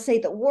 they'll say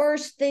the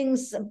worst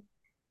things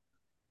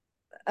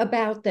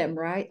about them,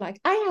 right? Like,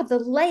 I have the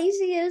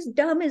laziest,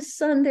 dumbest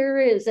son there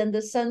is. And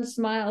the son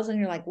smiles, and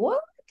you're like,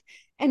 what?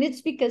 And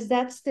it's because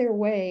that's their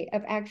way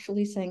of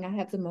actually saying, I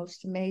have the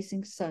most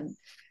amazing son.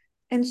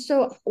 And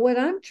so, what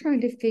I'm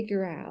trying to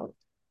figure out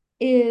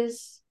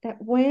is that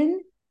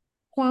when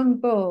Huang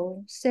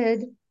Bo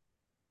said,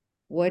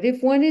 what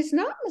if one is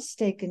not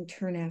mistaken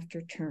turn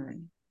after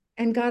turn,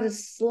 and got a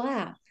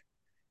slap,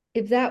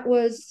 if that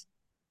was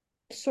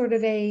sort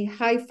of a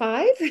high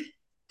five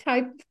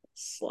type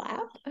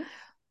slap,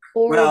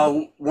 or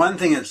Well, one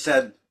thing it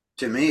said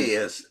to me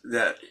is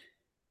that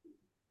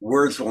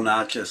words will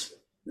not just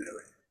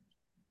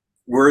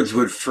words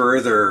would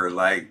further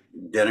like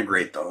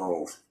denigrate the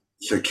whole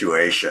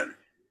situation.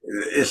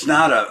 It's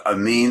not a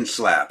mean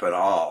slap at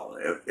all.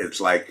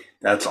 It's like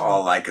that's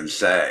all I can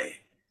say.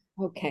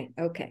 okay,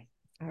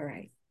 all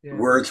right. Yeah.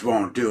 Words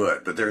won't do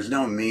it, but there's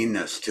no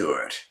meanness to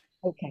it.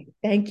 Okay,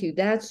 thank you.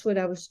 That's what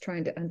I was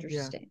trying to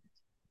understand.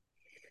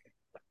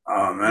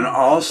 And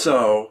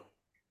also,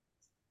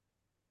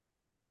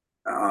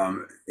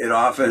 it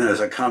often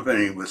is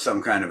accompanied with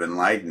some kind of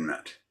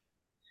enlightenment.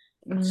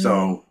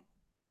 So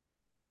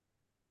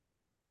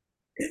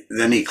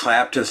then he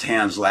clapped his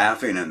hands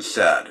laughing and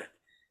said,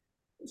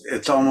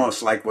 it's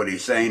almost like what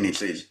he's saying.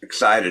 He's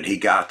excited he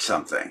got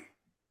something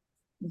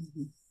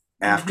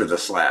after the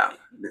slap.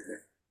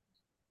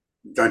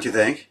 Don't you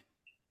think?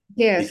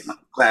 Yes. He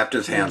clapped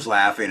his hands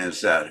laughing and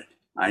said,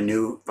 I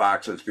knew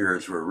foxes'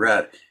 beards were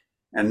red.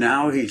 And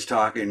now he's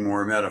talking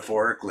more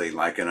metaphorically,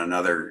 like in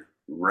another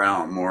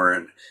realm, more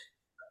in,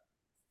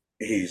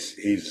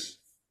 he's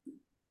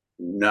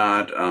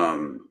not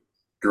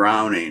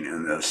drowning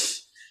in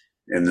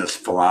this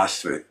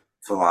philosophy.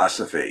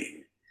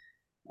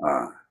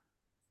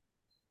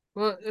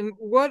 Well, and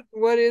what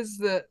is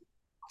the,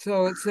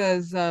 so it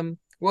says,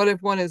 what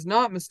if one is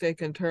not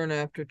mistaken turn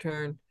after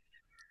turn?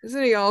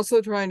 Isn't he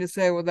also trying to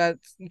say, well,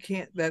 that's, you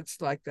can't,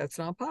 that's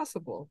not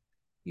possible.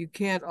 You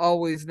can't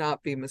always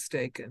not be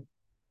mistaken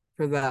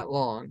for that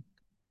long.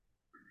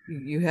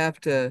 You have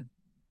to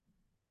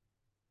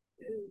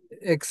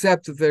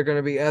accept that there are going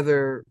to be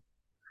other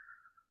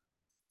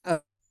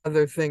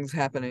things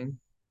happening.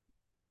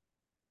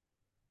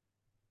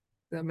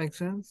 That makes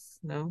sense?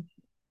 No?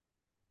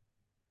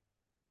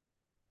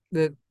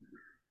 That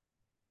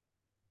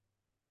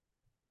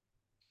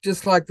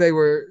just like we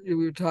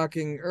were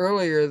talking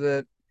earlier,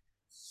 that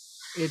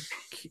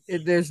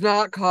it there's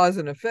not cause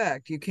and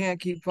effect. You can't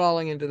keep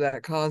falling into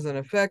that cause and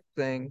effect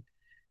thing.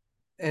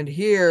 And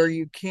here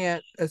you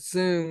can't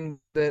assume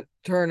that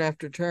turn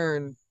after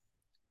turn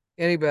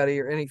anybody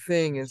or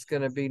anything is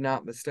going to be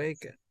not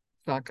mistaken.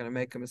 It's not going to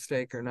make a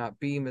mistake or not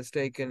be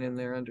mistaken in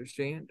their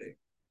understanding.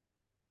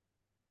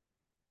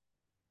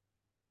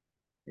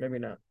 Maybe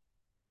not.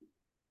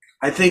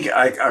 I think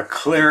a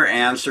clear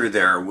answer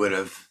there would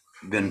have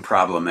been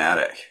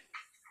problematic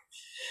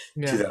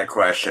to Yeah. that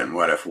question.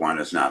 What if one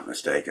is not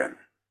mistaken?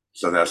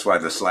 So that's why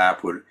the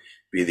slap would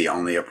be the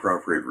only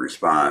appropriate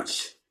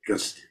response,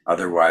 because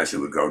otherwise it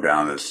would go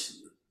down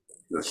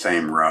the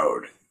same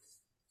road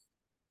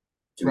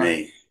to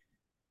Right. me.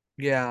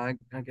 Yeah,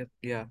 I get,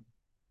 yeah.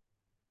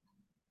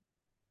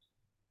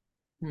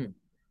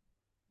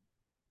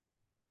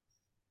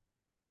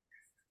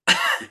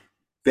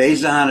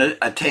 Faison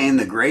attained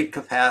the great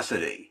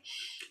capacity.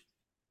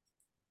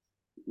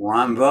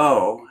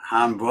 Hambo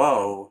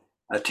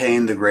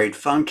attained the great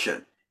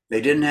function.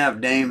 They didn't have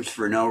names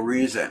for no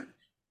reason.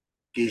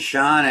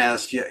 Gishan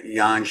asked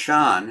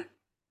Yangshan,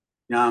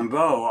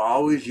 Yambo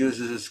always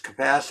uses his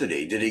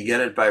capacity. Did he get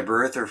it by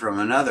birth or from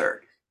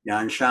another?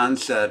 Yangshan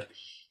said,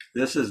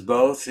 this is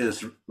both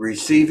his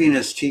receiving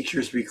his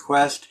teacher's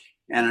request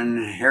and an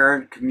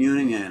inherent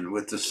communion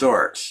with the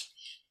source.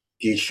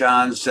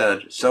 Gishan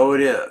said, so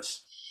it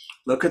is.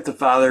 Look at the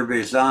father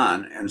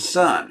Bezan and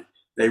son.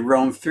 They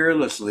roam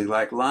fearlessly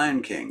like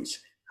lion kings.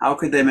 How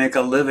could they make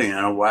a living in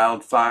a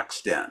wild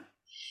fox den?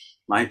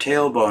 My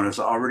tailbone is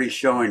already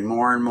showing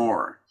more and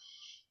more.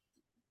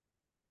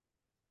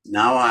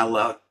 Now I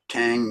let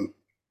Tang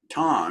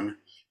Tong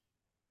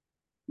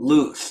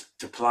loose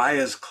to ply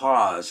his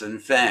claws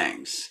and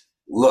fangs.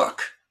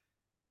 Look.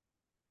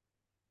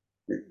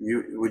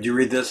 Would you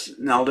read this,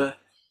 Nelda?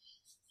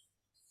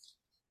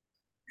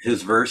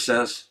 His verse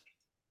says.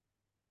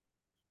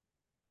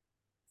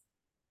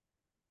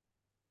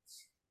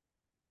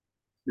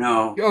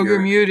 No, Oh,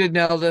 you're muted,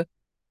 Nelda.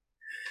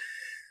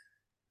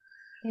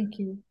 Thank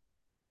you.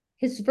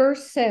 His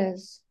verse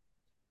says,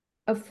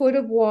 a foot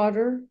of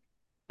water,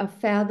 a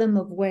fathom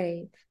of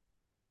wave.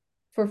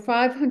 For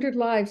 500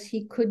 lives,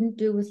 he couldn't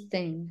do a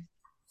thing.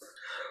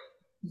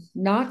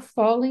 Not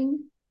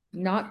falling,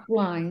 not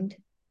blind,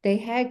 they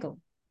haggle.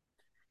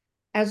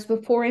 As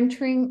before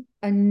entering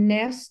a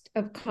nest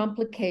of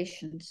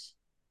complications.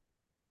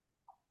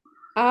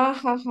 Ah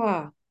ha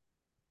ha.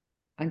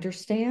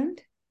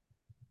 Understand?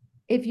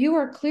 If you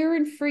are clear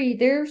and free,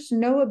 there's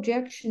no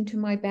objection to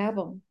my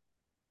babble.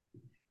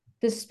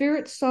 The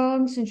spirit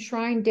songs and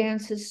shrine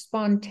dances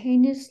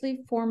spontaneously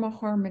form a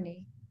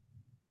harmony.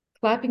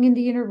 Clapping in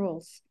the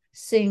intervals,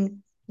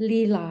 singing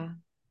Lila.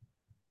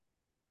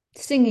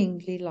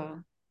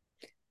 The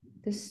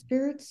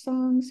spirit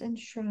songs and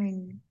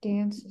shrine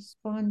dances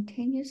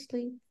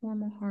spontaneously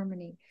form a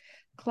harmony.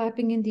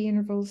 Clapping in the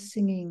intervals,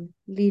 singing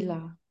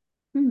Lila.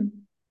 I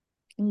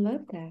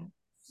love that.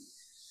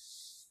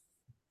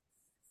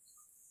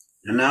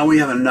 And now we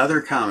have another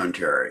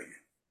commentary.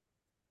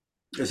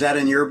 Is that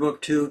in your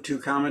book too? Two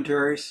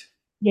commentaries?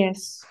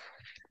 Yes.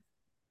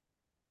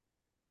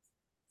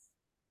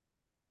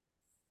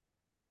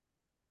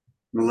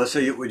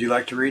 Melissa, would you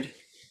like to read?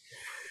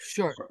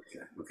 Sure.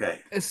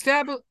 Okay.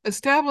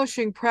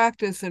 Establishing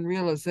practice and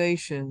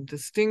realization,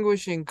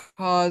 distinguishing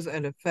cause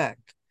and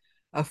effect,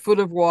 a foot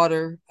of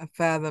water, a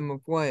fathom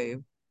of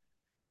wave,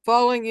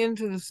 falling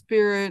into the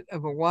spirit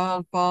of a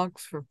wild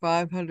fox for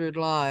 500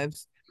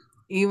 lives,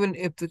 even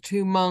if the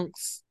two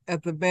monks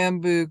at the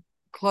bamboo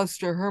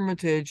cluster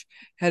hermitage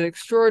had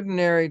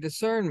extraordinary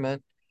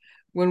discernment,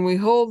 when we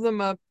hold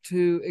them up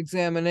to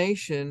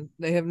examination,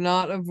 they have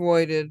not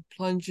avoided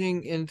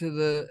plunging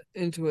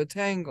into a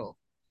tangle.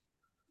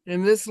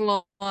 In this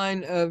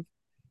line of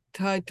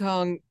Tai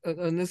Tong,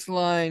 in this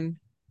line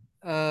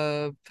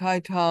of Tai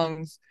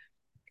Tong's,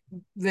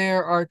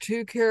 there are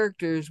two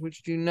characters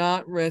which do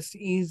not rest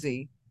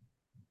easy.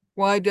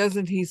 Why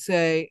doesn't he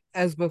say,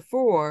 as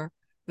before,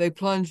 they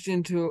plunged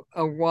into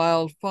a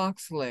wild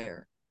fox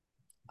lair?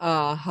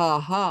 Ah, ha,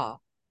 ha.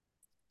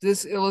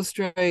 This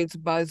illustrates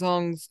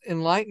Baizong's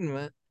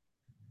enlightenment.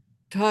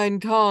 Tai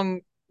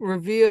Tong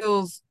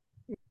reveals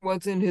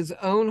what's in his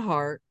own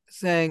heart,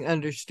 saying,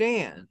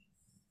 understand.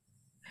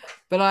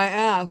 But I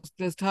ask,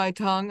 does Tai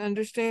Tong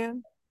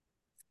understand?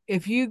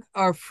 If you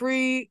are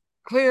free,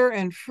 clear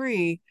and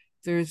free,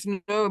 there's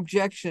no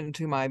objection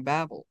to my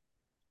babble.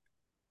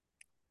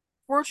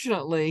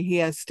 Fortunately, he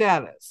has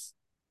status.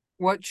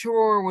 What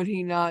chore would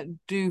he not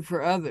do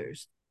for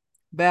others?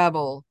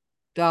 Babble,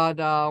 da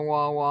da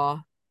wah wah,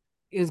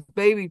 is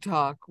baby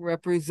talk,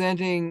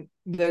 representing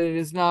that it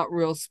is not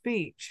real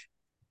speech.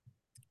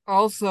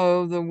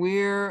 Also, the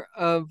weir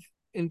of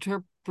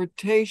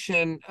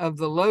interpretation of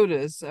the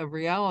lotus of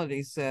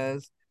reality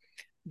says,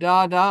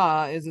 da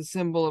da is a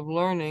symbol of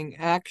learning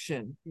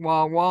action,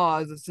 wah wah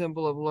is a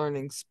symbol of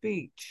learning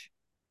speech.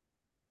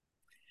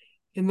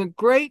 In the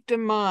Great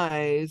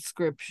Demise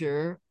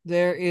scripture,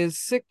 there is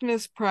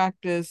sickness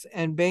practice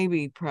and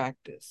baby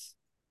practice.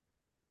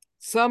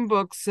 Some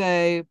books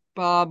say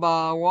ba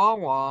ba wah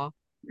wah.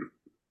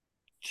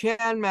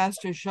 Chan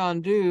Master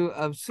Shandu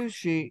of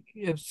Sushi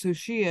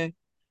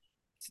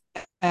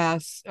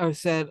asked or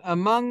said,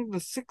 among the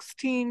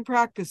 16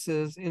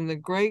 practices in the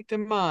Great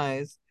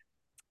Demise,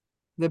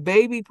 The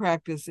baby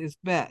practice is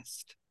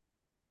best.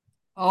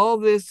 All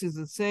this is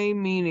the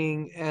same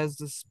meaning as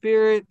the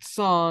spirit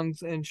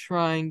songs and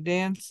shrine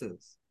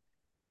dances.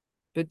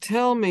 But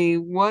tell me,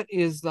 what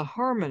is the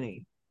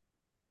harmony?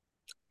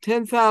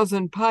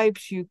 10,000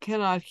 pipes you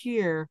cannot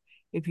hear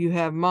if you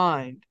have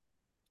mind.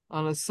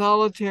 On a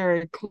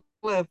solitary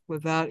cliff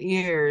without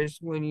ears,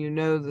 when you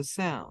know the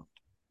sound.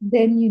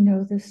 Then you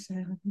know the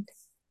sound.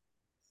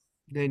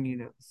 Then you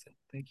know the sound.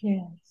 Thank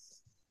you.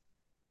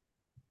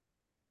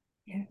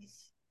 Yes. Yes.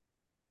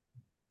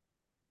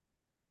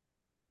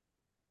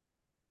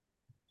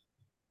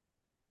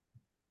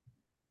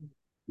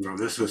 Well,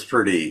 this was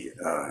pretty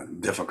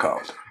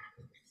difficult.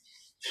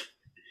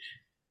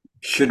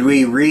 Should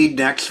we read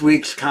next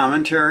week's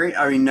commentary?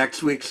 I mean,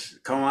 next week's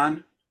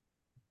koan?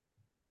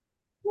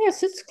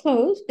 Yes, it's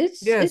close.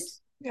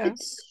 Yes.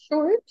 It's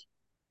short.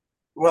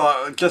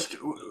 Well, just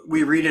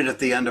we read it at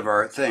the end of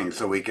our thing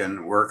so we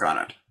can work on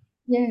it.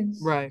 Yes.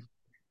 Right.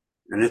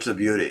 And it's a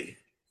beauty.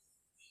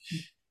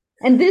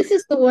 And this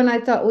is the one I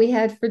thought we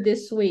had for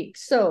this week.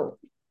 So,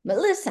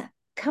 Melissa,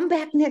 come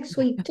back next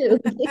week too.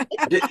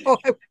 Oh,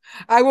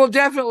 I will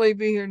definitely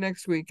be here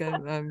next week.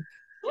 I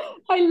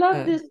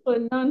love this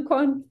one.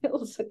 Non-Quan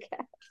kills a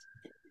cat.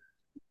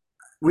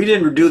 We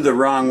didn't do the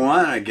wrong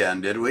one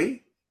again, did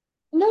we?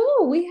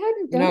 No, we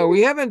hadn't done No, it.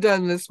 we haven't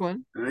done this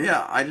one.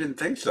 Yeah, I didn't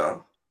think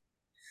so.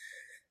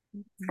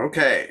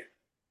 Okay.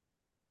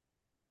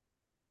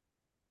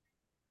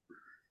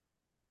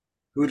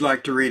 Who'd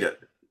like to read it?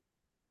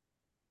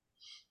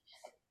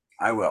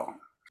 I will.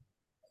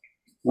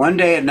 One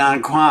day at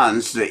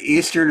Non-Quan's, the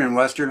eastern and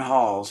western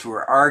halls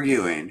were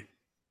arguing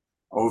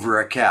over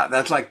a cat.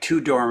 That's like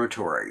two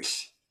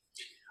dormitories.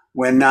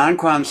 When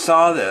Non-Quan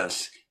saw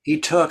this, he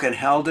took and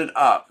held it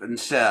up and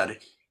said,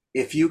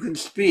 "If you can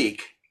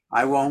speak,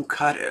 I won't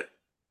cut it."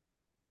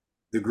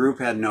 The group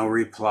had no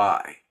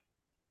reply.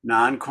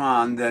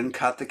 Non-Quan then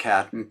cut the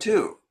cat in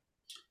two.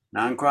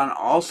 Non-Quan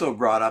also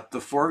brought up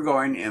the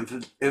foregoing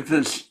incident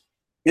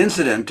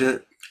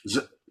to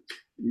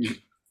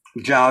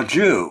Zhao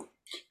Ju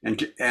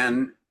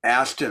and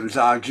asked him.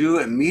 Zhao Ju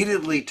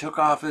immediately took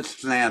off his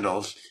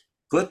sandals,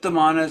 put them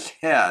on his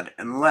head,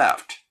 and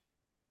left.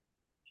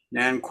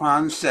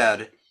 Non-Quan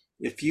said,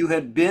 "If you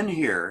had been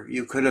here,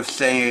 you could have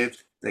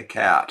saved the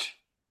cat."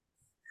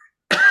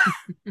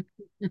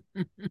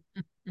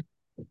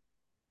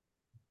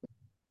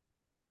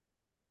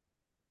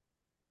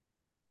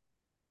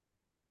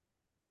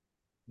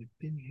 You've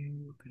been here,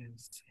 you could have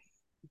saved.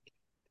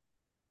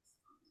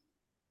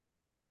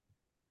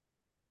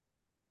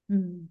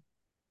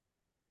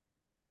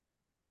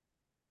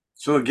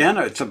 So again,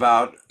 it's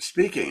about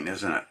speaking,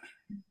 isn't it?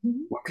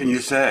 Mm-hmm. What can you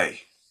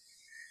say?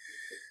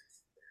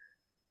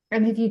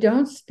 And if you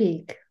don't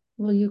speak,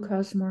 will you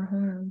cause more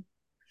harm?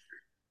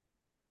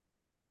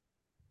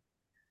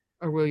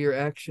 Or will your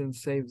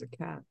actions save the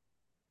cat?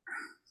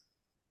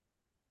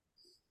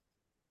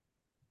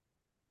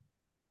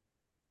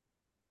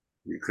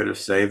 You could have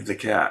saved the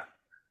cat.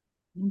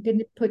 I'm going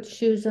to put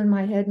shoes on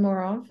my head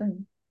more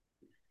often.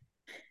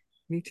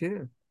 Me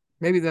too.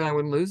 Maybe then I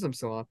wouldn't lose them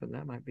so often.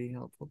 That might be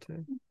helpful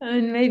too.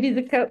 And maybe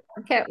the cat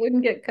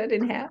wouldn't get cut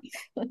in half.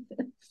 All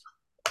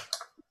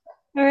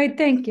right.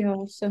 Thank you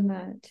all so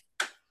much.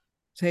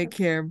 Take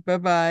care.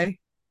 Bye-bye.